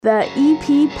The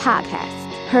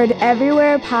EPCHS, heard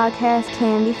everywhere podcasts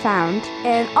can be found,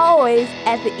 and always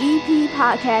at the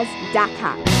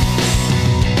EPCHS.com.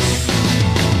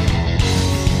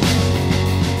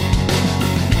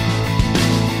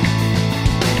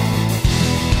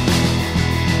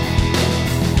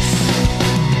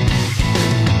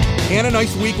 And a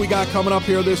nice week we got coming up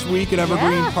here this week at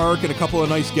Evergreen Park, and a couple of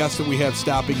nice guests that we have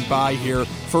stopping by here.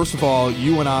 First of all,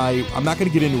 you and I'm not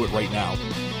going to get into it right now,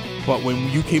 but when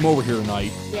you came over here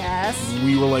tonight,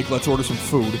 we were like, let's order some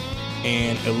food,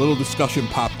 and a little discussion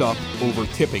popped up over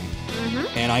tipping.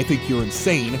 And I think you're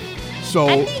insane. So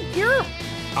I think you're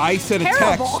I sent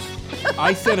terrible.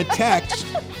 I sent a text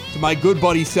to my good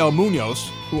buddy Sal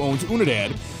Munoz, who owns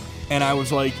Unidad, and I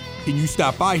was like, can you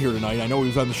stop by here tonight? I know he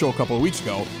was on the show a couple of weeks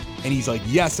ago. And he's like,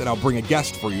 yes, and I'll bring a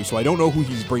guest for you. So I don't know who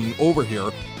he's bringing over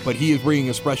here, but he is bringing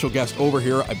a special guest over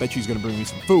here. I bet she's going to bring me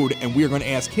some food, and we are going to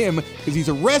ask him, because he's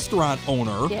a restaurant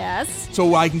owner. Yes.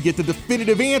 So I can get the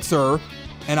definitive answer,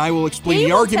 and I will explain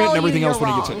the argument and everything else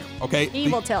when he gets in. Okay? He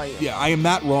will tell you. Yeah, I am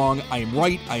not wrong. I am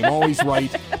right. I am always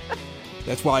right.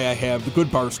 That's why I have the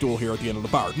good bar stool here at the end of the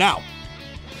bar. Now,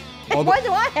 what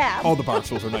do I have? all the bar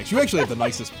stools are nice. You actually have the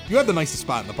nicest. You have the nicest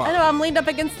spot in the bar. I know, I'm leaned up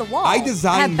against the wall. I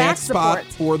designed that spot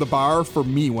support for the bar for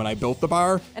me when I built the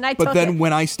bar. And I but took then it.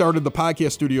 when I started the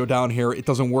podcast studio down here, it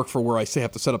doesn't work for where I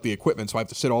have to set up the equipment, so I have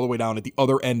to sit all the way down at the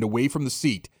other end away from the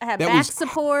seat. I have back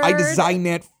support. I designed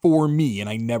that for me, and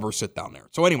I never sit down there.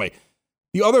 So anyway,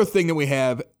 the other thing that we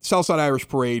have, Southside Irish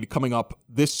Parade coming up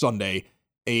this Sunday,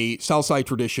 a Southside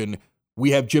tradition.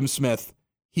 We have Jim Smith.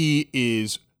 He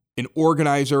is an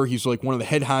organizer. He's like one of the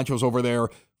head honchos over there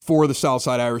for the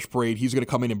Southside Irish Parade. He's going to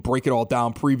come in and break it all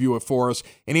down, preview it for us,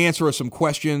 and answer us some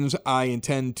questions. I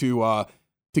intend to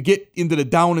get into the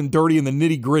down and dirty and the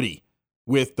nitty gritty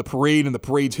with the parade and the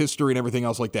parade's history and everything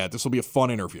else like that. This will be a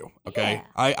fun interview. Okay,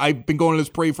 yeah. I've been going to this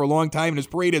parade for a long time, and this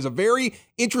parade has a very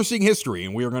interesting history,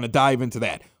 and we are going to dive into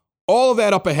that. All of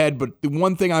that up ahead, but the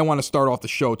one thing I want to start off the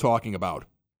show talking about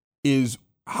is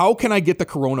how can I get the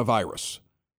coronavirus?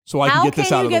 So I can get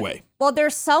this out of the way. Well,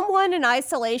 there's someone in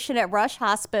isolation at Rush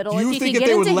Hospital. Do you think if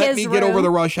they would let me get over to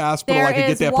Rush Hospital, I could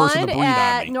get that person to breathe on me? There is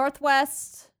one at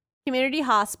Northwest Community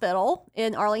Hospital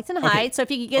in Arlington Heights. So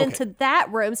if you could get into that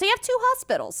room. So you have two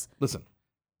hospitals. Listen,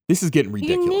 this is getting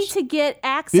ridiculous. You need to get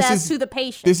access to the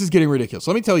patient. This is getting ridiculous.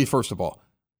 Let me tell you, first of all,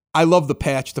 I love the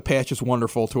patch. The patch is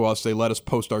wonderful to us. They let us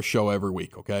post our show every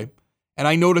week, okay? And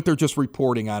I know that they're just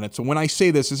reporting on it. So when I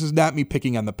say this is not me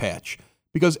picking on the patch.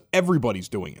 Because everybody's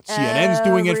doing it. CNN's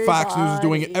doing it. Fox News is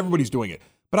doing it. Everybody's doing it.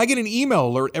 But I get an email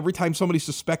alert every time somebody's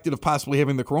suspected of possibly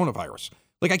having the coronavirus.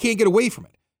 Like, I can't get away from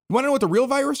it. You want to know what the real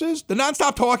virus is? The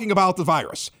nonstop talking about the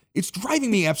virus. It's driving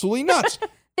me absolutely nuts.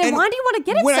 Then why do you want to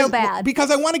get it so bad?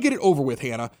 Because I want to get it over with,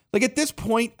 Hannah. Like, at this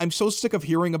point, I'm so sick of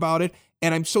hearing about it,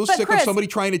 and I'm so sick of somebody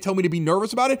trying to tell me to be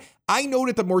nervous about it. I know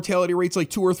that the mortality rate's like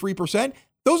 2 or 3%.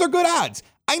 Those are good odds.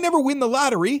 I never win the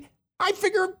lottery. I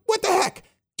figure, what the heck?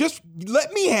 Just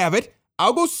let me have it.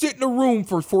 I'll go sit in a room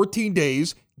for 14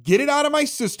 days, get it out of my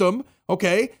system,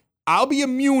 okay? I'll be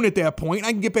immune at that point.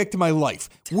 I can get back to my life.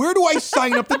 Where do I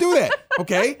sign up to do that,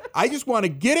 okay? I just want to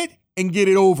get it and get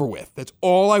it over with. That's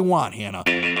all I want, Hannah.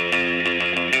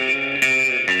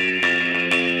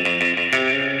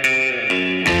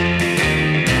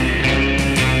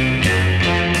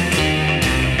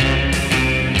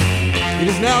 It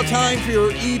is now time for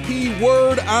your EP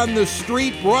Word on the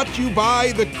Street, brought to you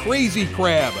by the Crazy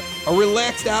Crab, a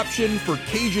relaxed option for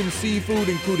Cajun seafood,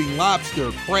 including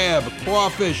lobster, crab,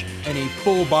 crawfish, and a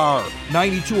full bar.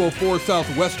 9204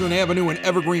 South Western Avenue in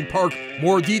Evergreen Park.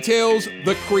 More details,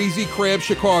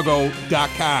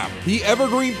 thecrazycrabchicago.com. The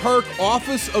Evergreen Park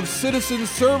Office of Citizen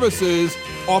Services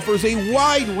offers a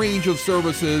wide range of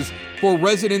services for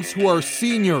residents who are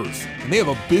seniors, and they have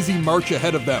a busy March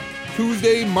ahead of them.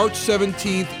 Tuesday, March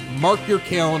 17th, mark your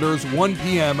calendars, 1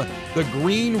 p.m., the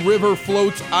Green River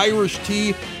Floats Irish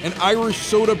Tea and Irish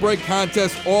Soda Bread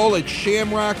Contest, all at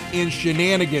Shamrock and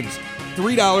Shenanigans.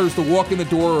 $3 to walk in the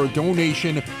door or a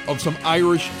donation of some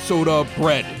Irish soda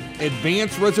bread.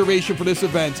 Advance reservation for this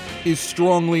event is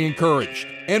strongly encouraged.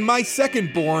 And my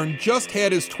second born just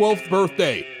had his 12th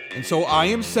birthday, and so I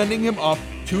am sending him up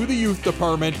to the youth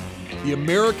department. The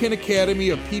American Academy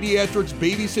of Pediatrics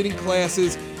babysitting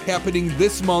classes happening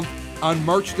this month on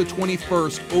March the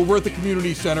 21st over at the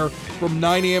community center from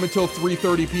 9 a.m. until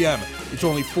 3:30 p.m. It's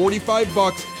only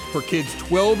 $45 for kids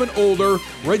 12 and older.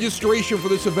 Registration for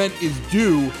this event is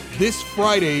due this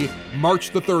Friday, March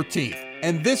the 13th.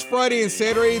 And this Friday and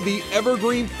Saturday, the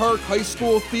Evergreen Park High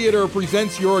School Theater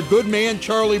presents You're a Good Man,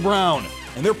 Charlie Brown.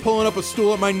 and they're pulling up a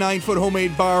stool at my 9-foot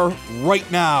homemade bar right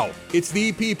now. It's the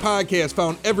EP Podcast,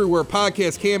 found everywhere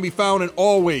podcasts can be found and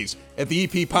always at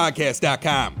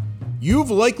theeppodcast.com.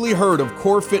 You've likely heard of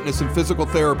Core Fitness and Physical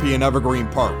Therapy in Evergreen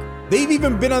Park. They've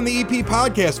even been on the EP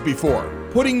Podcast before,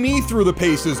 putting me through the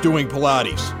paces doing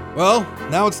Pilates. Well,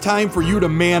 now it's time for you to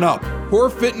man up. Core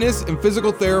Fitness and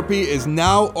Physical Therapy is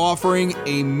now offering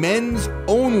a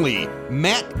men's-only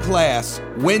mat class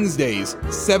Wednesdays,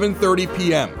 7:30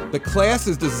 p.m. The class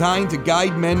is designed to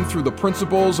guide men through the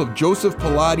principles of Joseph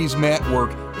Pilates mat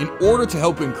work in order to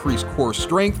help increase core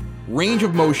strength, range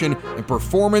of motion, and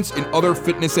performance in other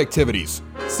fitness activities.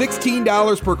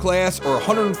 $16 per class or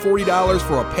 $140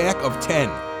 for a pack of 10.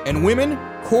 And women,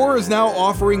 Core is now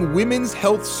offering women's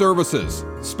health services,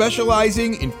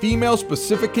 specializing in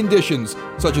female-specific conditions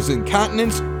such as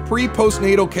incontinence,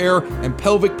 pre-postnatal care, and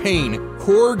pelvic pain.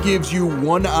 Core gives you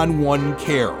one-on-one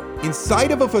care inside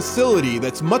of a facility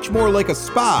that's much more like a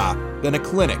spa than a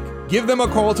clinic. Give them a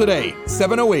call today,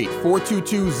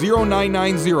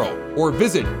 708-422-0990, or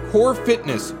visit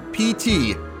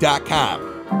corefitnesspt.com.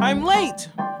 I'm late.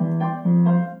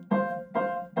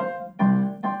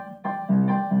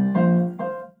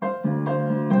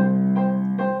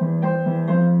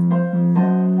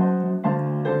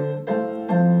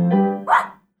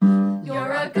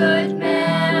 You're a good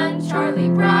man, Charlie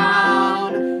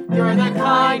Brown. You're the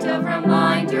kind of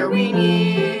reminder we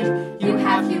need. You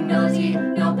have humility,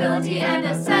 nobility, and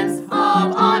a sense of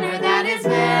honor that is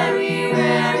very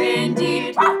rare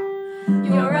indeed.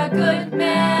 You're a good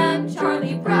man,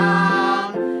 Charlie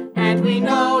Brown, and we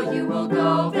know you will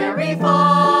go very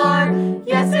far.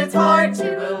 Yes, it's hard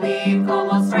to believe,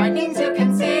 almost frightening to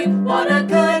conceive what a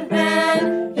good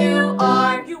man you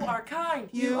are. You are kind.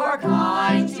 You are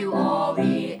kind to all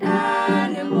the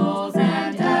animals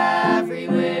and every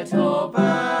little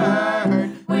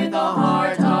bird. With a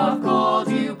heart of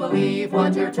gold, you believe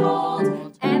what you're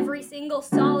told. Every single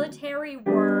solitary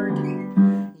word.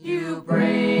 You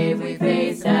bravely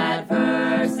face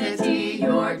adversity.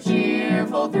 You're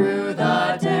cheerful through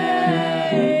the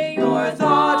day. You're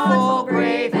thoughtful,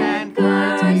 brave, and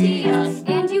courteous.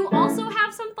 And you also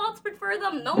have some thoughts, but for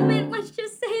the moment, let's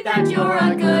just say That you're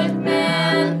a good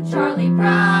man, Charlie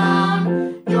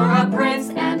Brown. You're a prince,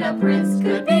 and a prince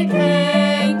could be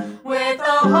king. With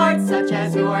a heart such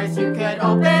as yours, you could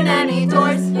open any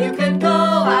doors. You could go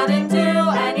out and do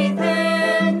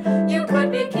anything. You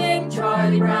could be King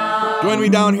Charlie Brown. Join me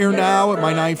down here now at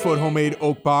my 9-foot homemade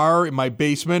oak bar in my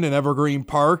basement in Evergreen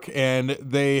Park, and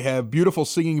they have beautiful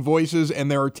singing voices, and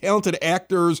there are talented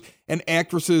actors and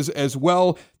actresses as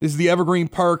well. This is the Evergreen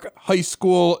Park High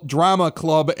School Drama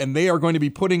Club, and they are going to be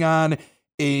putting on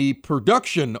a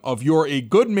production of You're a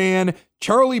Good Man,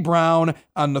 Charlie Brown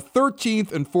on the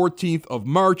 13th and 14th of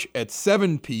March at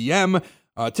 7 p.m.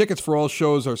 Tickets for all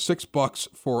shows are $6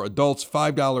 for adults,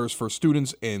 $5 for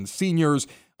students and seniors.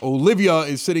 Olivia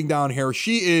is sitting down here.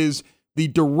 She is the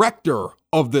director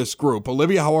of this group.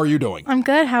 Olivia, how are you doing? I'm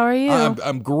good. How are you?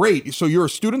 I'm great. So you're a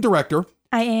student director.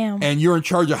 I am. And you're in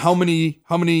charge of how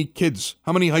many kids,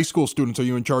 how many high school students are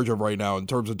you in charge of right now in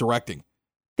terms of directing?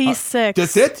 These 6.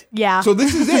 That's it? Yeah. So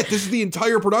this is it. This is the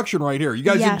entire production right here. You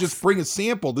guys didn't Yes. just bring a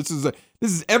sample. This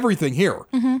is everything here.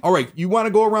 Mm-hmm. All right. You want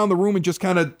to go around the room and just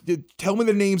kind of tell me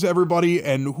the names of everybody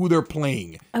and who they're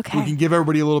playing. Okay. We can give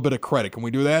everybody a little bit of credit. Can we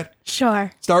do that?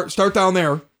 Sure. Start down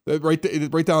there. Right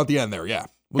down at the end there. Yeah.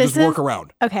 We'll This just work is-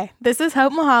 around. Okay. This is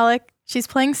Hope Mahalik. She's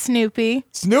playing Snoopy.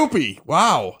 Snoopy.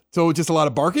 Wow. So just a lot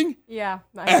of barking? Yeah.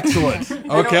 Excellent.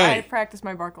 I Okay. practice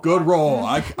my bark a Good lot. roll.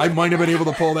 I might have been able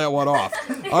to pull that one off.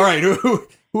 All right.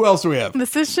 Who else do we have?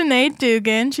 This is Sinead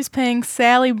Dugan. She's playing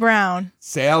Sally Brown.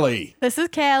 Sally. This is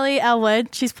Callie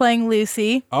Elwood. She's playing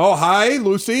Lucy. Oh, hi,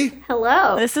 Lucy.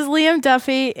 hello. This is Liam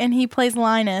Duffy, and he plays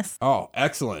Linus. Oh,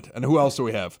 excellent. And who else do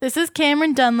we have? This is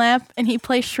Cameron Dunlap, and he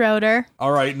plays Schroeder.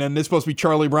 All right. And then this is supposed to be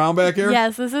Charlie Brown back here?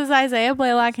 Yes, this is Isaiah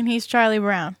Blaylock, and he's Charlie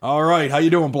Brown. All right. How you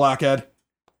doing, Blockhead?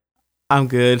 I'm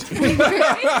good.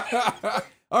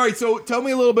 All right. So tell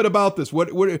me a little bit about this.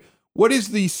 What is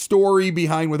the story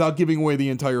behind, without giving away the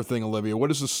entire thing, Olivia? What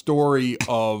is the story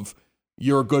of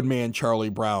You're a Good Man, Charlie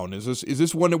Brown? Is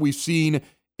this one that we've seen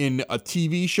in a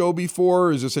TV show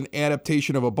before? Is this an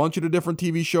adaptation of a bunch of the different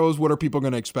TV shows? What are people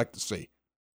going to expect to see?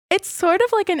 It's sort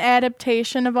of like an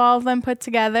adaptation of all of them put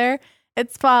together.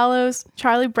 It follows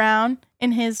Charlie Brown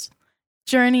in his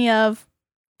journey of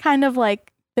kind of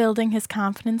like building his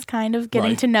confidence, kind of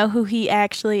getting Right. to know who he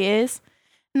actually is.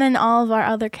 And then all of our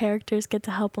other characters get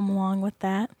to help him along with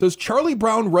that. Does Charlie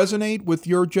Brown resonate with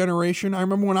your generation? I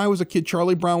remember when I was a kid,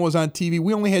 Charlie Brown was on TV.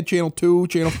 We only had Channel 2,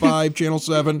 Channel 5, Channel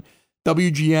 7,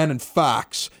 WGN, and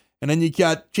Fox. And then you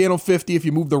got Channel 50 if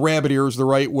you move the rabbit ears the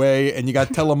right way, and you got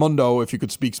Telemundo if you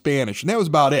could speak Spanish. And that was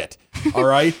about it, all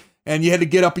right? And you had to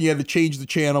get up and you had to change the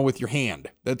channel with your hand.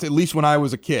 That's at least when I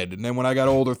was a kid. And then when I got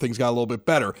older, things got a little bit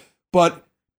better. But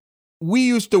we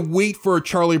used to wait for a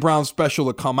Charlie Brown special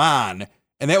to come on.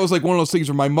 And that was like one of those things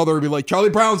where my mother would be like, Charlie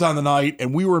Brown's on the night,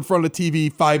 and we were in front of the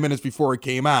TV 5 minutes before it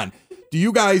came on. Do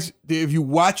you guys, have you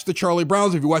watched the Charlie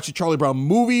Browns? Have you watched the Charlie Brown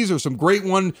movies? There's some great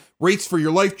one, Race for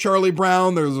Your Life, Charlie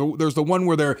Brown. There's the one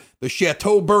where the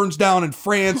chateau burns down in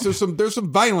France. There's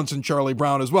some violence in Charlie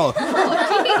Brown as well.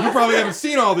 You probably haven't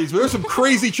seen all these, but there's some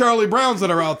crazy Charlie Browns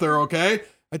that are out there, okay?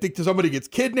 I think somebody gets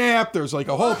kidnapped. There's like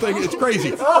a whole thing. It's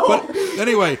crazy. But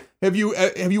anyway, have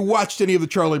you watched any of the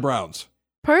Charlie Browns?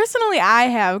 Personally, I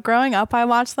have. Growing up, I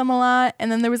watched them a lot. And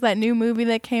then there was that new movie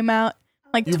that came out.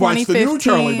 Like you 2015. watched the new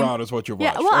Charlie Brown is what you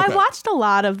watched. Yeah, well, okay. I watched a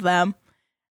lot of them.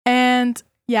 And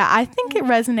yeah, I think it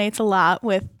resonates a lot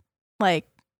with like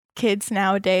kids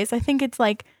nowadays. I think it's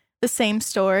like the same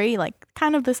story, like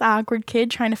kind of this awkward kid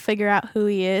trying to figure out who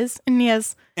he is. And he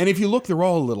has... And if you look, they're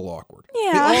all a little awkward.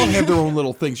 Yeah. They all have their own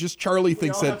little things. Just Charlie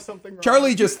thinks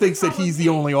Charlie just thinks that he's the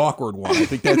only awkward one. I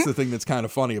think that's the thing that's kind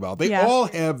of funny about it. They all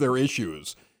have their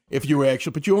issues. But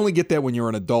you only get that when you're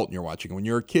an adult and you're watching it. When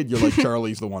you're a kid, you're like,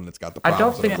 Charlie's the one that's got the problems. I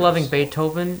don't think loving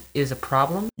Beethoven is a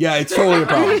problem. Yeah, it's totally a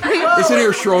problem. Listen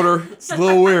here, Schroeder. It's a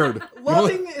little weird.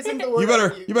 Loving isn't the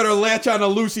word. You better latch on to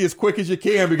Lucy as quick as you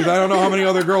can, because I don't know how many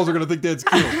other girls are going to think that's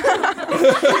cute.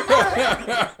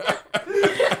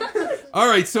 All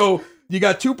right, so you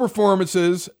got two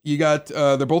performances. You got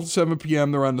they're both at 7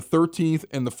 p.m. They're on the 13th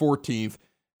and the 14th.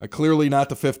 Clearly not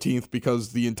the 15th,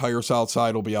 because the entire South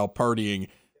Side will be out partying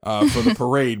for the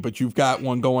parade, but you've got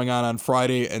one going on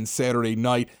Friday and Saturday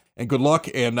night, and good luck,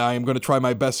 and I am going to try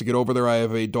my best to get over there. I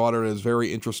have a daughter that is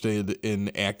very interested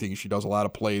in acting. She does a lot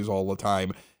of plays all the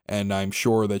time, and I'm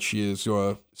sure that she is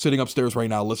sitting upstairs right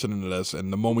now listening to this,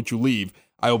 and the moment you leave,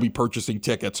 I will be purchasing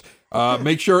tickets.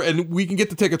 Make sure, and we can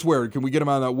get the tickets where? Can we get them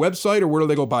on the website, or where do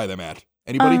they go buy them at?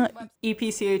 Anybody?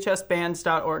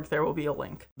 EPCHSbands.org. There will be a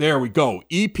link. There we go.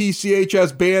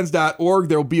 EPCHSbands.org.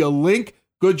 There will be a link.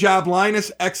 Good job,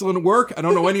 Linus. Excellent work. I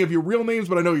don't know any of your real names,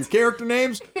 but I know your character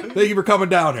names. Thank you for coming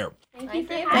down here.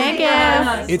 Thank you.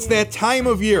 It's that time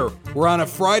of year where on a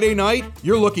Friday night,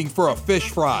 you're looking for a fish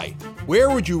fry.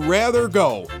 Where would you rather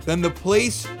go than the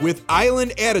place with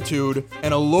island attitude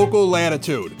and a local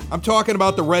latitude? I'm talking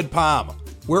about the Red Palm,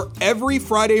 where every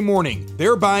Friday morning,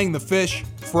 they're buying the fish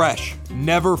fresh,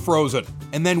 never frozen.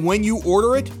 And then when you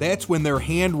order it, that's when they're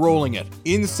hand rolling it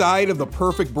inside of the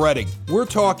perfect breading. We're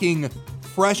talking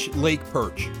fresh lake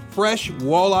perch, fresh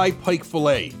walleye pike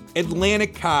fillet,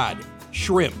 Atlantic cod,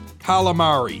 shrimp,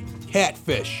 calamari,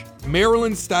 catfish,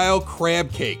 Maryland-style crab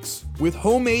cakes with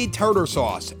homemade tartar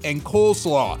sauce and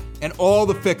coleslaw and all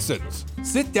the fixins.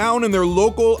 Sit down in their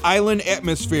local island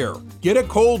atmosphere, get a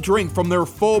cold drink from their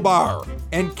full bar,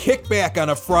 and kick back on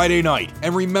a Friday night.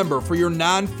 And remember, for your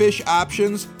non-fish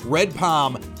options, Red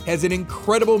Palm has an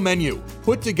incredible menu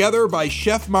put together by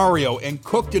Chef Mario and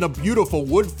cooked in a beautiful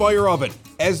wood fire oven.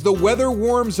 As the weather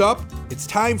warms up, it's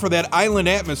time for that island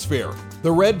atmosphere.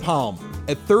 The Red Palm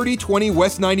at 3020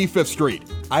 West 95th Street.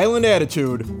 Island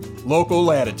attitude, local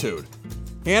latitude.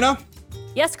 Hannah?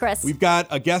 Yes, Chris. We've got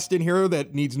a guest in here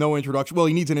that needs no introduction. Well,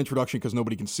 he needs an introduction because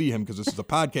nobody can see him because this is a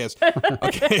podcast.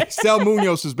 Okay, Sal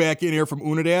Munoz is back in here from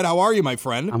Unidad. How are you, my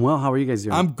friend? I'm well. How are you guys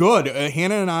doing? I'm good.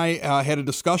 Hannah and I had a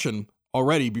discussion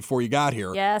already before you got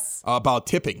here. Yes. About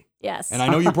tipping. Yes. And I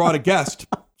know you brought a guest,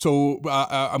 so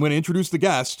I'm going to introduce the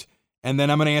guest, and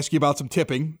then I'm going to ask you about some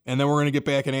tipping, and then we're going to get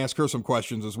back and ask her some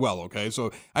questions as well, okay?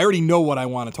 So I already know what I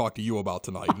want to talk to you about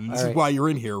tonight, and this is why you're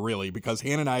in here, really, because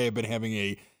Hannah and I have been having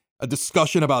a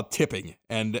discussion about tipping,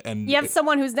 and you have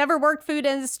someone who's never worked food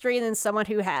industry and then someone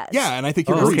who has. Yeah, and I think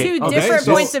you're two different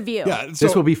points of view. Yeah, so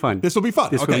this will be fun. This will be fun.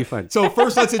 This will be fun. So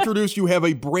first, let's introduce you. Have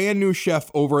a brand new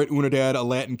chef over at Unidad, a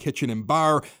Latin kitchen and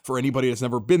bar. For anybody that's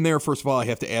never been there, first of all, I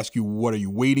have to ask you, what are you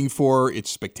waiting for?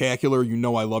 It's spectacular. You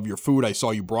know I love your food. I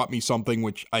saw you brought me something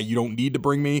which you don't need to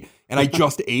bring me, and I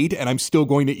just ate, and I'm still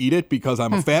going to eat it because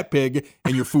I'm a fat pig,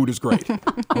 and your food is great.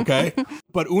 Okay?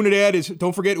 But Unidad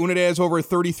don't forget, Unidad is over at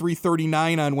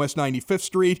 3339 on West 95th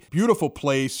Street. Beautiful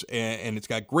place, and it's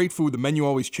got great food. The menu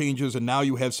always changes, and now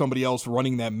you have somebody else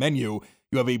running that menu.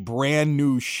 You have a brand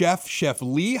new chef, Chef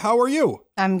Lee. How are you?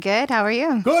 I'm good. How are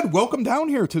you? Good. Welcome down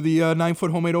here to the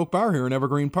 9-foot homemade oak bar here in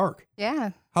Evergreen Park.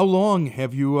 Yeah. How long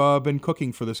have you been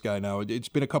cooking for this guy now? It's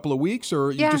been a couple of weeks,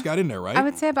 or you just got in there, right? I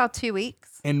would say about 2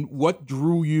 weeks. And what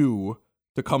drew you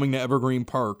to coming to Evergreen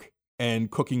Park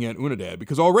and cooking at Unidad?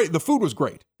 Because already the food was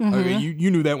great. Mm-hmm. I mean, you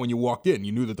knew that when you walked in.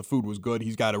 You knew that the food was good.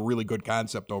 He's got a really good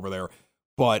concept over there.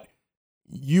 But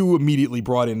you immediately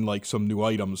brought in like some new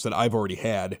items that I've already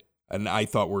had. And I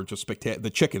thought were just spectacular. The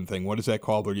chicken thing, what is that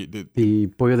called? The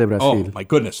pollo de Brasil. Oh my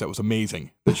goodness, that was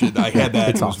amazing. I had that.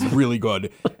 It was really good.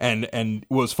 And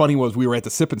what was funny was we were at the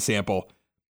sip and sample,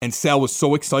 and Sal was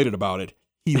so excited about it.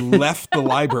 He left the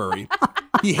library.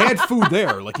 He had food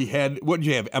there. Like he had, what did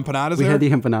you have? Empanadas there? We had the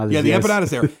empanadas. Yeah, the empanadas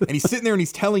there. And he's sitting there and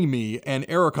he's telling me and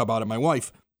Erica about it, my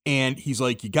wife. And he's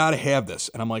like, you got to have this.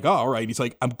 And I'm like, oh, all right. He's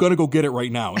like, I'm going to go get it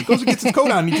right now. And he goes and gets his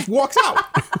coat on and he just walks out.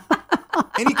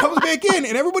 And he comes back in,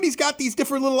 and everybody's got these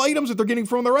different little items that they're getting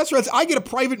from the restaurants. I get a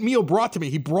private meal brought to me.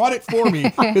 He brought it for me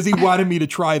because he wanted me to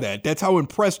try that. That's how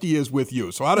impressed he is with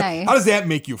you. So how does that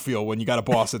make you feel when you got a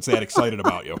boss that's that excited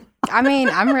about you? I mean,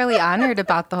 I'm really honored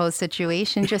about the whole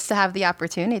situation just to have the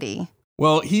opportunity.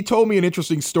 Well, he told me an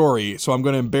interesting story, so I'm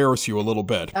going to embarrass you a little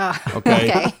bit.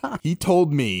 Okay? He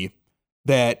told me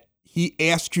that he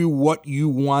asked you what you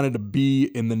wanted to be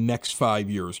in the next 5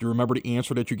 years. Do you remember the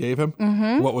answer that you gave him?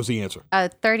 Mm-hmm. What was the answer?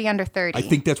 30 under 30. I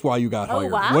think that's why you got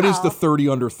hired. Wow. What is the 30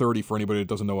 under 30 for anybody that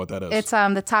doesn't know what that is? It's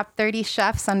the top 30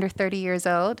 chefs under 30 years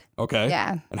old. Okay.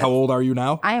 Yeah. And how old are you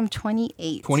now? I am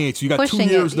 28. 28. So you got Pushing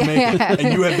 2 years to make it. Yeah.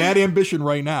 And you have that ambition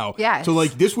right now. Yes. So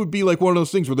like this would be like one of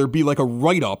those things where there'd be like a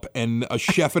write-up and a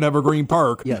chef in Evergreen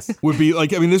Park would be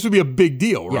like, I mean, this would be a big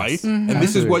deal, right? Yes. Mm-hmm. And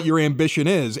this is what your ambition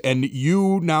is. And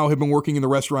you now have been working in the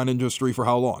restaurant industry for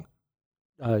how long?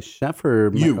 Chef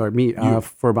or me?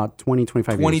 For about 20,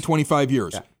 25 years. 25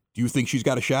 years. Yeah. Do you think she's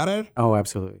got a shot at it? Oh,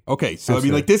 absolutely. Okay, so Absolutely. I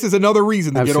mean, like this is another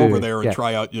reason to get over Absolutely. there and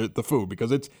try out the food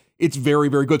because it's very,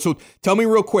 very good. So tell me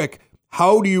real quick,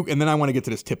 how do you? And then I want to get to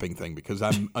this tipping thing because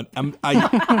Hannah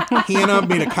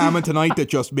made a comment tonight that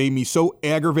just made me so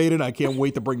aggravated. I can't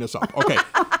wait to bring this up. Okay,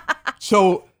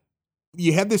 so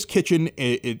you have this kitchen.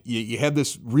 You have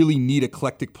this really neat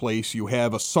eclectic place. You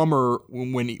have a summer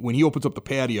when he opens up the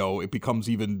patio, it becomes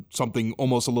even something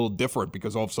almost a little different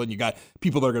because all of a sudden you got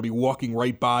people that are going to be walking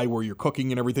right by where you're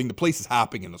cooking and everything. The place is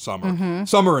hopping in the summer. Mm-hmm.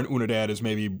 Summer in Unidad is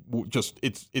maybe just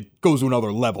it goes to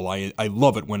another level. I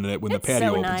love it when the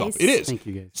patio so opens nice. up. It is. Thank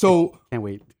you, guys. So Can't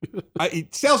wait.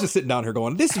 Sal's just sitting down here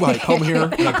going, "This is why I come here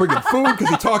and I bring him food because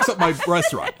he talks up my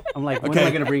restaurant." I'm like, when am I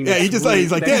going to bring this? Yeah,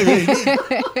 he's like, hey,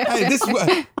 this is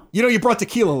what, you brought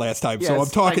tequila last time, so Yes,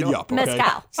 I'm talking you up. Okay?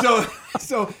 Mezcal.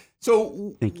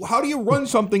 So how do you run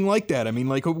something like that? I mean,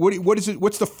 like, what is it?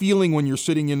 What's the feeling when you're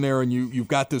sitting in there and you've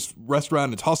got this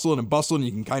restaurant, it's hustling and bustling,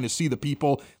 you can kind of see the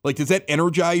people. Like, does that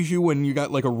energize you when you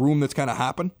got like a room that's kind of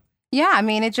hopping? Yeah, I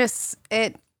mean,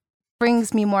 it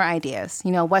brings me more ideas.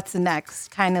 What's the next?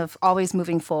 Kind of always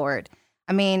moving forward.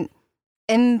 I mean,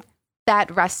 in that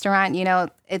restaurant,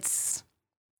 it's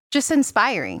just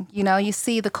inspiring. You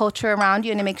see the culture around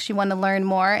you and it makes you want to learn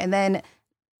more. And then,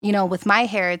 with my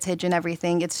heritage and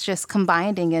everything, it's just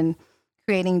combining and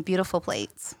creating beautiful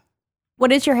plates.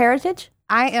 What is your heritage?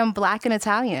 I am Black and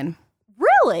Italian.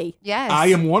 Really? Yes. I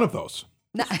am one of those.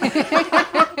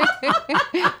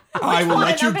 I will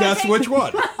let you guess which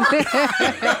one.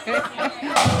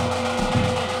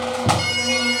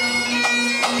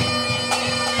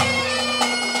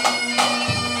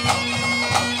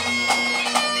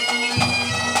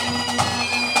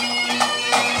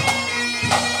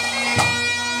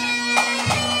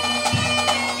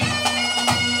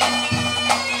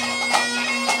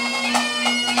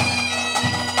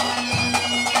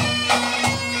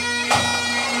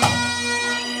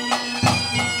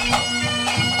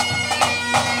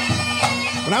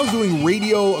 When I was doing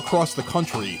radio across the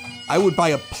country, I would buy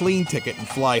a plane ticket and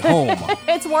fly home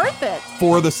It's worth it.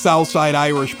 for the Southside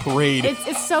Irish Parade.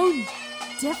 It's so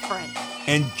different.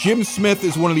 And Jim Smith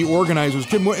is one of the organizers.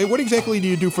 Jim, what exactly do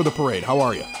you do for the parade? How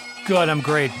are you? Good, I'm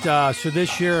great. So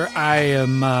this year I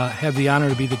am have the honor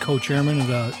to be the co-chairman of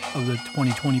the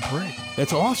 2020 parade.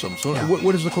 That's awesome. So Yeah.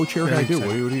 what does the co-chair guy do?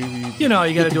 excited. What do You know,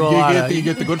 you got to do a lot of. You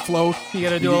get the good flow. You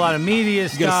got to do a lot of media You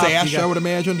stuff. get a sash, You got- I would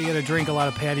imagine. You got to drink a lot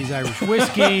of Patty's Irish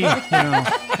whiskey.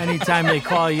 Anytime they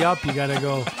call you up, you got to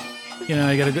go. You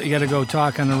got to go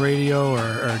talk on the radio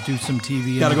or do some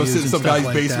TV. Got to go interviews sit in and some stuff guy's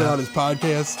like basement that. on his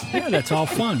podcast. Yeah, that's all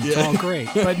fun. It's Yeah. all great.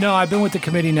 But no, I've been with the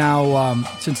committee now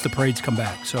since the parade's come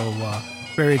back. So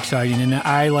very exciting. And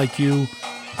I, like you,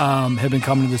 have been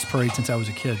coming to this parade since I was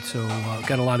a kid. So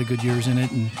got a lot of good years in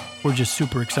it. And we're just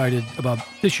super excited about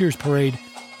this year's parade,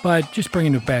 but just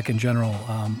bringing it back in general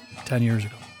 10 years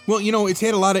ago. Well, it's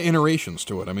had a lot of iterations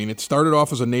to it. I mean, it started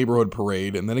off as a neighborhood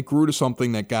parade, and then it grew to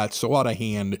something that got so out of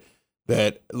hand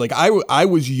that, like, I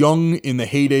was young in the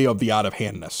heyday of the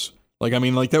out-of-handness. Like, I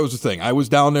mean, like, that was the thing. I was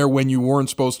down there when you weren't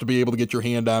supposed to be able to get your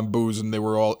hand on booze, and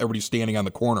everybody standing on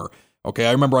the corner. Okay,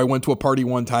 I remember I went to a party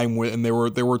one time and there were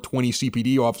 20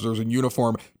 CPD officers in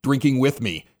uniform drinking with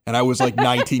me and I was like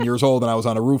 19 years old, and I was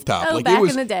on a rooftop. Oh, like back it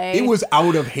was, in the day. it was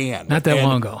out of hand. Not that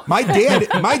long ago. My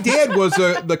dad was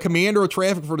the commander of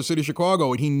traffic for the city of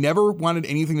Chicago, and he never wanted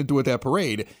anything to do with that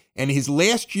parade. And his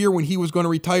last year when he was going to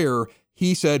retire,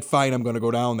 he said, fine, I'm going to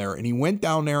go down there. And he went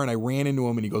down there, and I ran into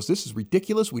him, and he goes, this is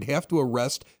ridiculous. We'd have to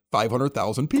arrest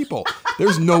 500,000 people.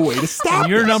 There's no way to stop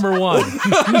You're this. number one.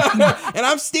 And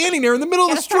I'm standing there in the middle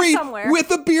of the street with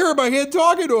a beer in my hand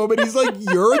talking to him, and he's like,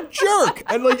 you're a jerk.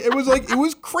 And it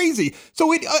was crazy.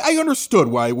 So I understood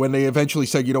why when they eventually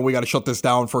said, we got to shut this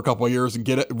down for a couple of years and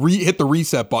hit the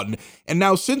reset button. And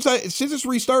now since it's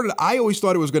restarted, I always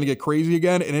thought it was going to get crazy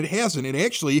again, and it hasn't. It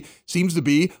actually seems to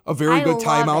be a very good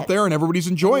time out there, and everybody's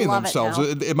enjoying themselves.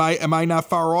 Am I not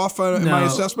far off in my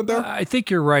assessment there? I think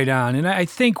you're right on, and I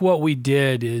think what we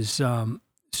did is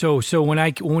so when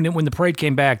the parade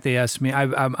came back, they asked me.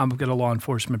 I'm got a law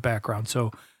enforcement background,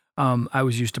 so I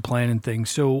was used to planning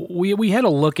things. So we had to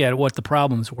look at what the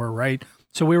problems were, right?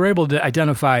 So we were able to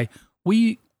identify.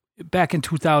 Back in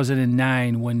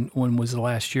 2009, when was the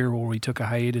last year where we took a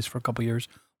hiatus for a couple of years,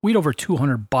 we had over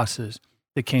 200 buses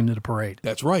that came to the parade.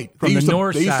 That's right. From the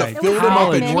north side. They used to fill them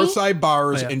up at north side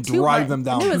bars and drive them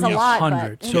down. It was a lot,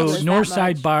 100. So north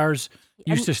side bars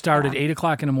used to start at 8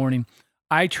 o'clock in the morning.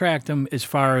 I tracked them as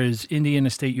far as Indiana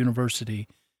State University,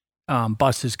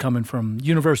 buses coming from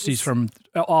universities from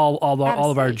all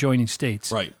of our adjoining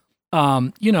states. Right.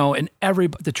 And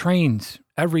the trains,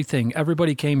 everything,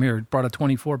 everybody came here, brought a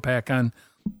 24-pack on,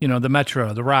 the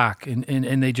Metro, the Rock,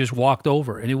 and they just walked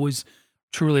over. And it was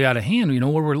truly out of hand.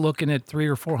 Where we're looking at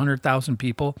 300,000 or 400,000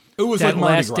 people. It was that like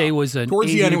Mardi last Gras. day was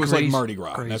towards the end. It was like crazy, Mardi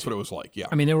Gras. crazy. That's what it was like. Yeah.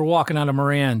 I mean, they were walking out of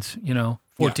Moran's.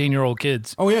 14-year-old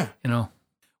kids. Oh yeah.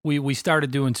 We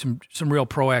started doing some real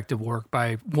proactive work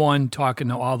by talking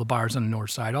to all the bars on the north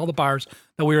side, all the bars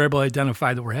that we were able to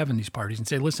identify that were having these parties, and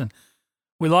say, listen,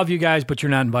 we love you guys, but you're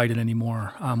not invited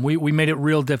anymore. We made it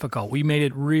real difficult. We made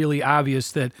it really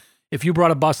obvious that if you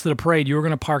brought a bus to the parade, you were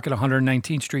going to park at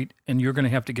 119th Street, and you're going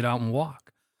to have to get out and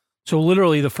walk. So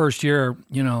literally the first year,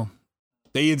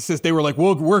 they were like,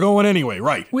 well, we're going anyway,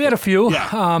 right? We had a few,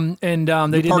 yeah. And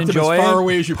they didn't enjoy it. As far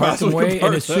away as you possibly could.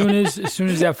 And as soon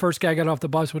as that first guy got off the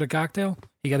bus with a cocktail,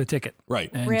 he got a ticket. Right.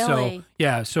 And really?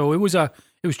 So it was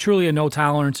truly a no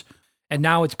tolerance. And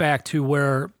now it's back to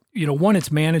where, one,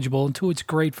 it's manageable, and two, it's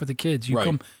great for the kids.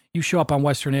 You show up on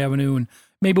Western Avenue, and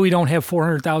maybe we don't have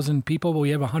 400,000 people, but we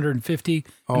have 150,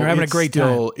 and they're having a great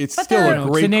time. It's still a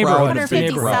great crowd. 150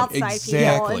 Southside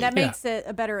exactly. people, and that makes it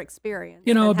a better experience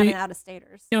than having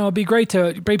out-of-staters. It'd be great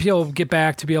to be able to get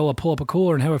back to be able to pull up a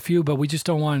cooler and have a few, but we just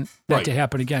don't want that to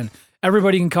happen again.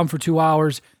 Everybody can come for 2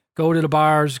 hours, go to the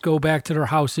bars, go back to their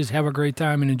houses, have a great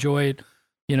time, and enjoy it.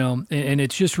 And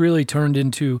it's just really turned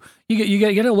into you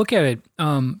got to look at it.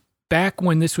 Back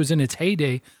when this was in its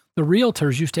heyday, the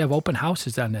realtors used to have open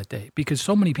houses on that day because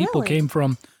so many people came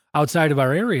from outside of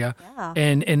our area,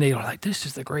 and they were like, "This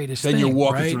is the greatest thing." Then you're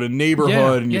walking through the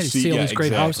neighborhood and you see all these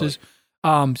great houses.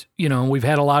 We've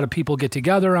had a lot of people get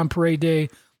together on parade day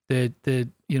that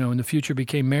in the future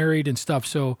became married and stuff.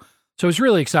 So it's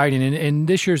really exciting, and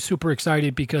this year's super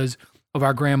excited because of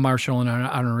our Grand Marshal and our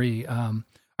honoree.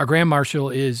 Our Grand Marshal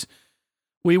is.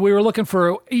 We were looking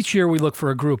for, each year we look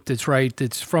for a group that's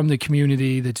from the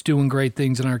community, that's doing great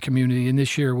things in our community. And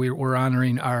this year we're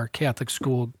honoring our Catholic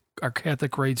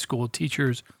grade school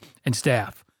teachers and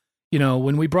staff.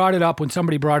 When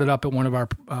somebody brought it up at one of our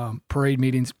parade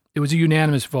meetings, it was a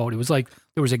unanimous vote. It was like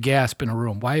there was a gasp in a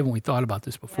room. Why haven't we thought about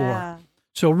this before? Yeah.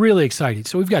 So really excited.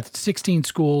 So we've got 16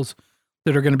 schools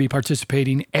that are going to be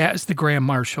participating as the Grand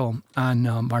Marshal on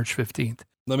March 15th.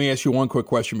 Let me ask you one quick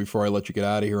question before I let you get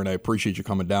out of here, and I appreciate you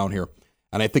coming down here.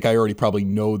 And I think I already probably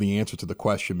know the answer to the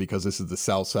question because this is the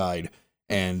South Side,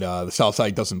 and the South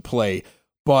Side doesn't play.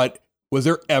 But was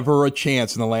there ever a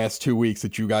chance in the last 2 weeks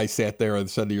that you guys sat there and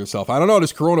said to yourself, I don't know,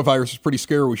 this coronavirus is pretty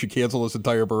scary. We should cancel this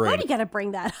entire parade? Why do you got to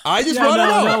bring that up? I just want to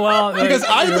know. Because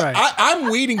I'm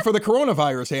waiting for the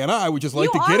coronavirus, Hannah. I would just like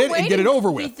to get it and get it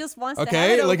over with. He just wants to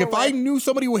have it over if I knew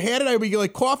somebody who had it, I would be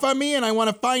like, cough on me, and I want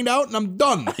to find out, and I'm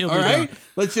done. All right?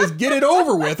 Let's just get it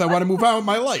over with. I want to move on with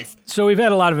my life. So we've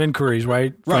had a lot of inquiries,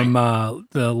 right? From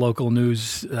the local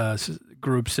news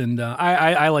groups. And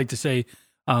I like to say,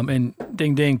 and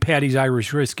ding, ding, Patty's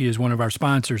Irish Whiskey is one of our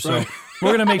sponsors. So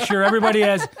we're going to make sure everybody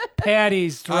has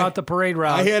Patty's throughout the parade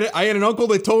route. I had an uncle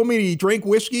that told me he drank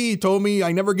whiskey. He told me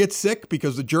I never get sick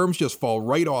because the germs just fall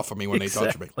right off of me when they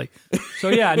touch me. So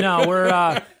yeah, no,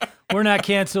 we're not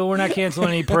canceling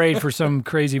any parade for some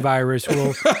crazy virus.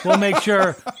 We'll make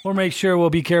sure we'll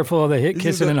be careful of the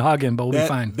kissing and hugging, but we'll be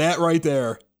fine. That right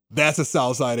there. That's a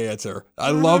Southside answer.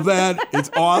 I love that. It's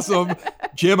awesome.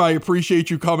 Jim, I appreciate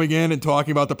you coming in and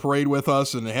talking about the parade with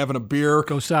us and having a beer.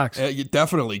 Go Sox.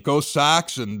 Definitely. Go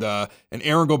Sox and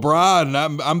Aaron Gobra.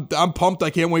 And I'm pumped. I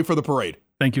can't wait for the parade.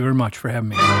 Thank you very much for having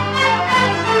me.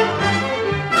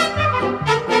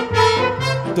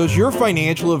 Does your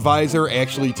financial advisor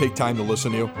actually take time to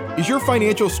listen to you? Is your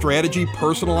financial strategy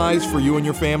personalized for you and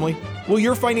your family? Will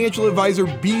your financial advisor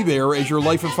be there as your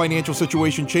life and financial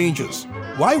situation changes?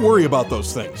 Why worry about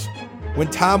those things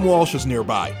when Tom Walsh is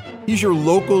nearby? He's your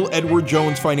local Edward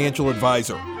Jones financial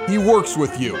advisor. He works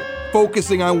with you,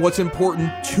 focusing on what's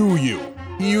important to you.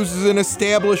 He uses an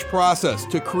established process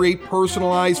to create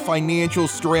personalized financial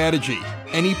strategy,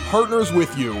 and he partners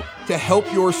with you to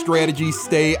help your strategy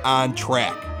stay on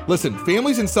track. Listen,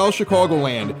 families in South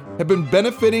Chicagoland have been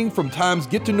benefiting from Tom's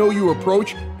get-to-know-you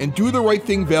approach and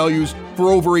do-the-right-thing values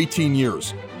for over 18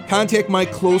 years. Contact my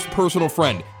close personal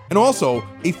friend and also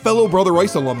a fellow Brother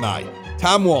Rice alumni,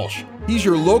 Tom Walsh. He's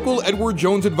your local Edward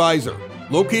Jones advisor,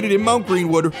 located in Mount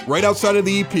Greenwood, right outside of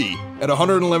the EP at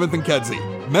 111th and Kedzie.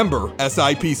 Member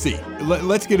SIPC.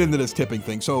 Let's get into this tipping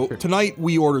thing. So tonight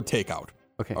we ordered takeout.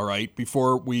 Okay. All right.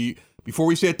 Before we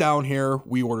sat down here,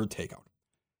 we ordered takeout.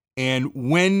 And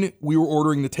when we were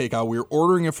ordering the takeout, we were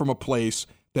ordering it from a place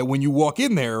that when you walk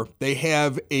in there, they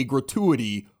have a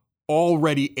gratuity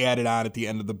already added on at the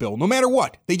end of the bill. No matter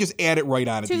what, they just add it right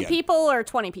on at the end. 2 people or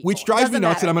 20 people. Which drives me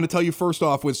nuts, matter. and I'm going to tell you first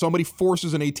off, when somebody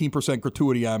forces an 18%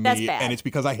 gratuity on That's me, bad. and it's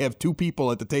because I have 2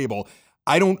 people at the table,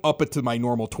 I don't up it to my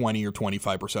normal 20 or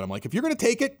 25%. I'm like, if you're going to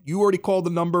take it, you already called the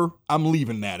number, I'm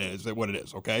leaving that as what it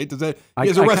is, okay? Does that,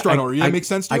 as a restaurant owner, does that make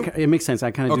sense to you? It makes sense.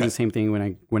 I kind of do the same thing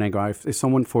when I go out. If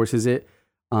someone forces it,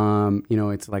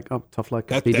 it's like, oh, tough luck.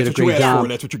 They did that's a what you great asked job. for.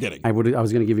 That's what you're getting. I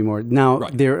was going to give you more. Now,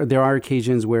 Right. there are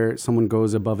occasions where someone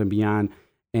goes above and beyond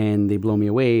and they blow me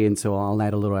away, and so I'll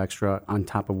add a little extra on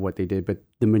top of what they did. But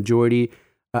the majority,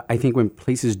 I think when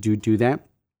places do that,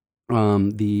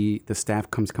 the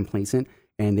staff comes complacent,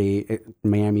 and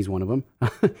Miami's one of them.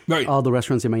 Right. All the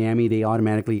restaurants in Miami, they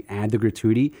automatically add the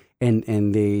gratuity,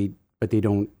 but they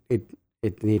don't.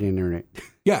 They didn't earn it.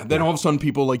 Yeah, then all of a sudden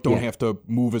people don't have to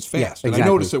move as fast. Yeah, And I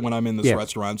notice it when I'm in this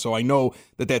restaurant, so I know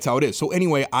that that's how it is. So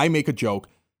anyway, I make a joke,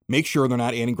 make sure they're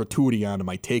not adding gratuity onto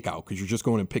my takeout because you're just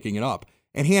going and picking it up.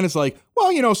 And Hannah's like,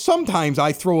 well, sometimes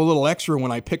I throw a little extra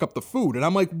when I pick up the food. And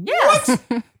I'm like, what?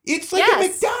 It's like at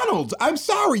McDonald's. I'm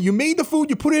sorry. You made the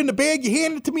food, you put it in the bag, you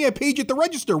handed it to me, I paid you at the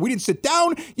register. We didn't sit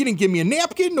down. You didn't give me a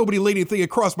napkin. Nobody laid anything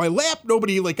across my lap.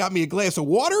 Nobody got me a glass of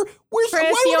water. Why would I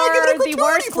give it a gratuity the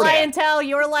worst for that? clientele.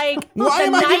 You're like Why the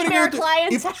am I giving nightmare it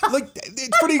clientele.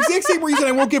 it's for the exact same reason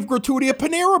I won't give gratuity at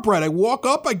Panera Bread. I walk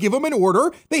up, I give them an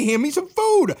order, they hand me some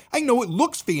food. I know it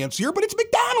looks fancier, but it's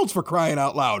McDonald's, for crying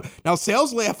out loud. Now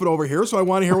Sal's laughing over here, so I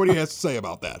want to hear what he has to say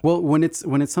about that. Well, when it's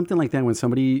something like that, when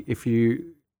somebody, if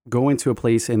you go into a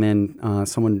place and then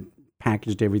someone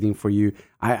packaged everything for you,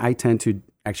 I tend to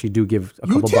actually do give a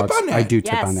couple bucks. On that? I do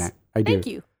tip on that. I do. Thank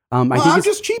you. I'm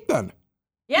just cheap then.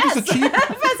 Yes. He's a cheap,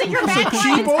 You're he's a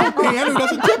cheap old man who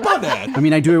doesn't tip on that. I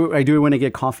mean, I do it when I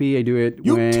get coffee. I do it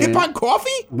when... You tip on coffee?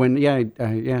 Yeah.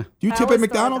 Do you tip at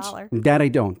McDonald's? That I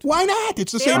don't. Why not?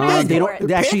 It's the They same don't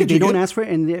thing. They don't ask for it.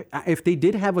 And if they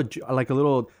did have a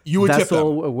little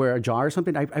vessel tip where a jar or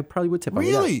something, I probably would tip on it.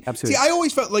 Really? Yes, absolutely. See, I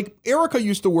always felt like Erica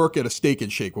used to work at a Steak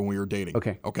and Shake when we were dating.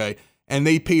 Okay. And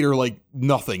they paid her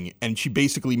nothing, and she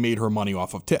basically made her money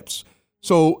off of tips.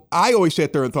 So I always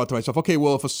sat there and thought to myself, okay,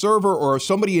 well, if a server or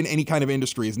somebody in any kind of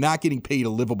industry is not getting paid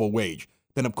a livable wage,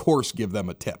 then of course give them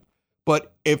a tip.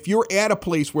 But if you're at a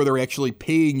place where they're actually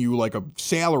paying you like a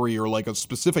salary or like a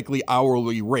specifically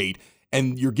hourly rate,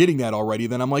 and you're getting that already,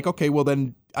 then I'm like, okay, well,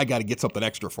 then I got to get something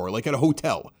extra for it. Like at a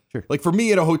hotel. Sure. Like for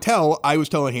me at a hotel, I was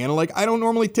telling Hannah, I don't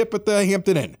normally tip at the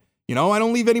Hampton Inn. I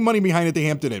don't leave any money behind at the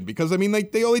Hampton Inn because,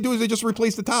 they all they do is they just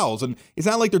replace the towels. And it's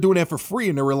not like they're doing that for free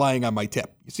and they're relying on my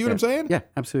tip. You see what I'm saying? Yeah,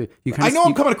 absolutely. I know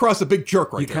I'm coming across a big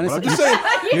jerk right there, but I'm just saying.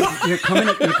 You're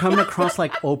coming across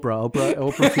like Oprah.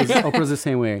 Oprah's the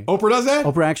same way. Oprah does that?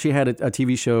 Oprah actually had a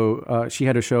TV show. She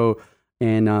had a show,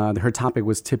 and her topic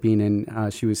was tipping,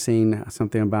 and she was saying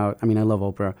something about, I love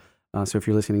Oprah. So if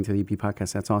you're listening to the EP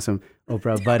podcast, that's awesome,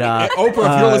 Oprah. But Oprah,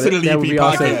 if you're listening to the EP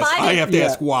podcast, I have to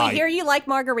ask why. We hear you like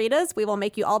margaritas. We will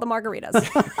make you all the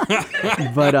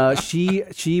margaritas. But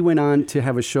she went on to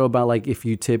have a show about if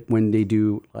you tip when they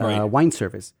do wine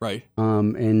service, right?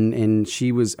 And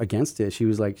she was against it. She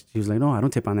was like, no, I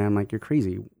don't tip on that. I'm like, you're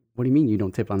crazy. What do you mean you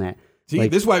don't tip on that? See,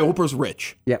 this is why Oprah's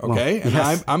rich. Yeah. Okay, and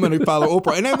yes. I'm going to follow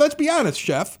Oprah. And then, let's be honest,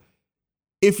 Chef.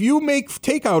 If you make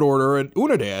takeout order at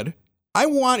Unidad,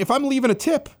 if I'm leaving a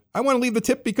tip, I want to leave the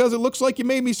tip because it looks like you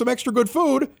made me some extra good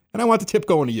food, and I want the tip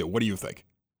going to you. What do you think?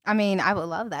 I mean, I would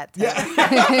love that. Yeah.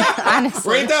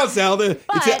 Honestly. Write it down, Sal.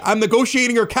 I'm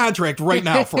negotiating your contract right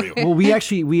now for you. Well, we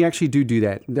actually do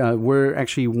that. We're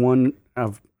actually one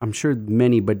of, I'm sure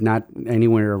many, but not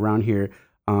anywhere around here,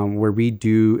 where we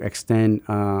do extend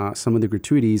some of the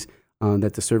gratuities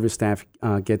that the service staff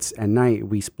gets at night.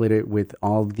 We split it with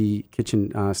all the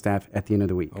kitchen staff at the end of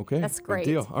the week. Okay. That's great.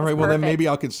 Good deal. All right. Well, then maybe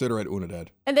I'll consider it Unidad.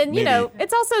 And then,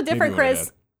 it's also different,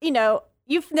 Chris.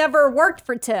 You've never worked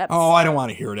for tips. Oh, I don't want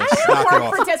to hear this. I never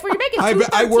worked for tips. Where you're making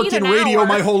I worked in radio hour.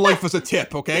 my whole life as a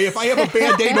tip, okay? If I have a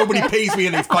bad day, nobody pays me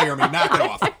and they fire me. Knock it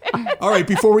off. All right,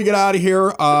 before we get out of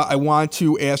here, I want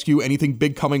to ask you anything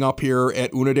big coming up here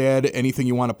at Unidad, anything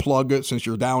you want to plug since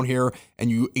you're down here and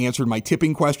you answered my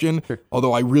tipping question,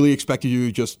 although I really expected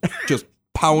you to just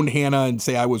pound Hannah and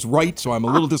say I was right, so I'm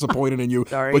a little disappointed in you,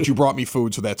 but you brought me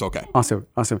food, so that's okay. Awesome.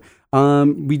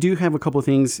 We do have a couple of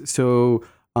things. So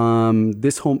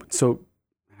this whole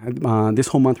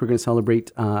month we're going to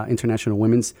celebrate International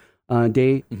Women's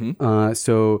Day.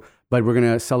 Mm-hmm. But we're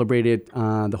going to celebrate it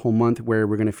the whole month, where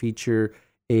we're going to feature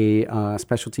a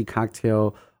specialty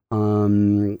cocktail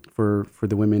for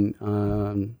the women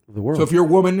of the world. So if you're a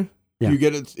woman, you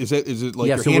get it. Is it like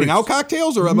you're handing out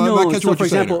cocktails, or am I not catching what you're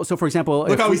saying? So for example,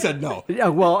 look how he said no. Yeah,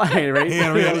 well, right.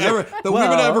 The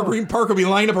women at Evergreen Park will be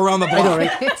lined up around the block. I know,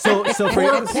 right? So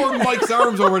poor Mike's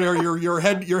arms over there. Your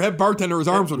head bartender's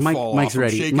arms would fall Mike's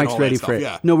off. Mike's ready for it.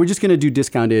 Yeah. No, we're just gonna do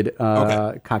discounted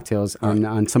cocktails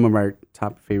on some of our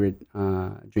top favorite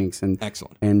drinks. And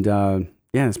excellent. And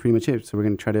that's pretty much it. So we're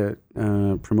gonna try to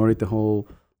promote it the whole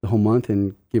month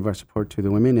and give our support to the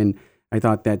women. And I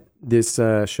thought that this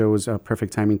show was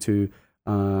perfect timing to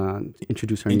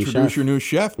introduce our new chef. Introduce your new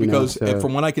chef, because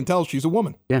from what I can tell, she's a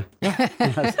woman. Yeah.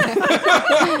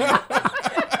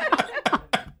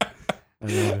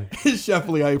 Chef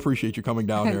Lee, I appreciate you coming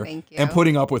down here Thank you. and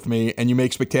putting up with me. And you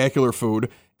make spectacular food.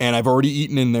 And I've already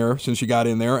eaten in there since you got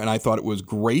in there, and I thought it was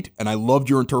great. And I loved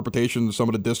your interpretation of some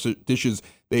of the dishes.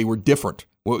 They were different.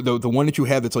 Well, the one that you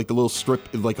had that's like the little strip,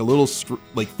 like a little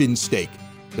like thin steak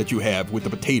that you have with the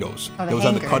potatoes that was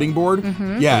on the cutting board.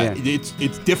 Mm-hmm. Yeah, it's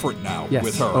different now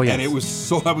with her. Oh, yes. And it was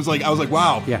so, I was like,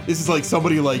 wow, this is like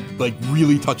somebody like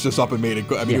really touched this up and made it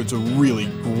good. I mean, it's a really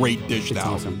great dish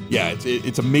now. Awesome. Yeah,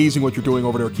 it's amazing what you're doing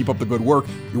over there. Keep up the good work.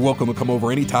 You're welcome to come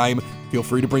over anytime. Feel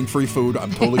free to bring free food.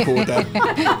 I'm totally cool with that.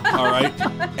 All right.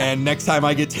 And next time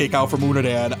I get takeout from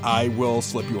Unidad, I will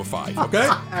slip you a 5. Okay?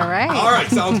 All right. All right.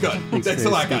 Sounds good. Thanks a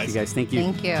lot, Thank you, guys. Thank you.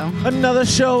 Thank you. Another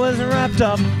show is wrapped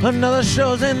up. Another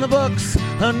show's in the books.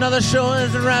 Another show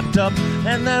is wrapped up.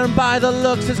 And then by the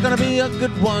looks, it's going to be a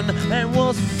good one. And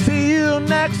we'll see you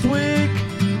next week.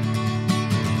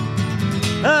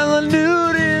 And the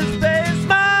nude is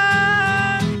basement.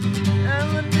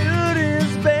 And the nude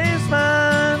is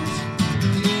basement.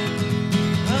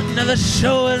 Another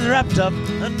show is wrapped up.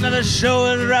 Another show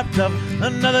is wrapped up.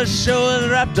 Another show is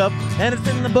wrapped up. And it's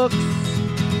in the books.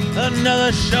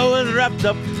 Another show is wrapped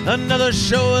up. Another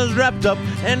show is wrapped up.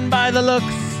 And by the looks,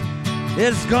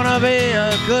 it's gonna be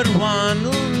a good one.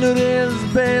 Nudie's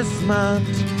Basement.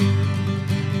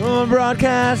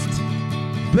 Broadcast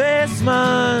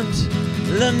Basement.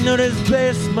 The Nudie's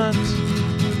Basement.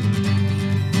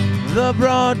 The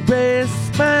Broad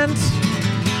Basement.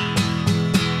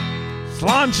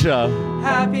 Slancha.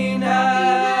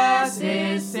 Happiness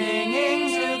is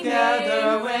singing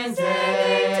together when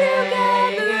day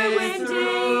is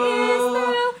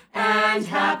through, and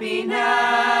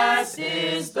happiness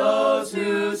is those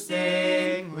who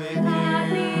sing with you.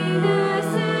 Happiness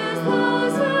is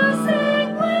those who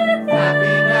sing with you.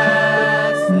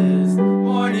 Happiness is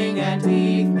morning and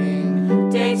evening,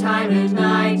 daytime and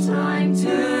nighttime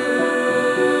too.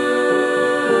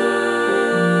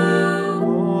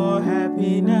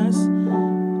 Happiness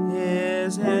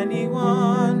is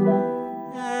anyone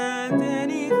and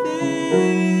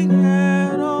anything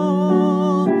at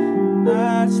all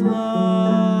that's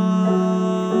loved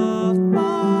by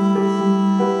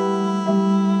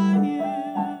you.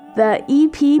 The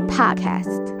EP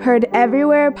Podcast, heard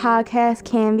everywhere podcasts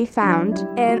can be found,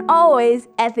 and always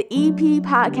at the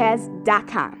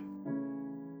EPPodcast.com.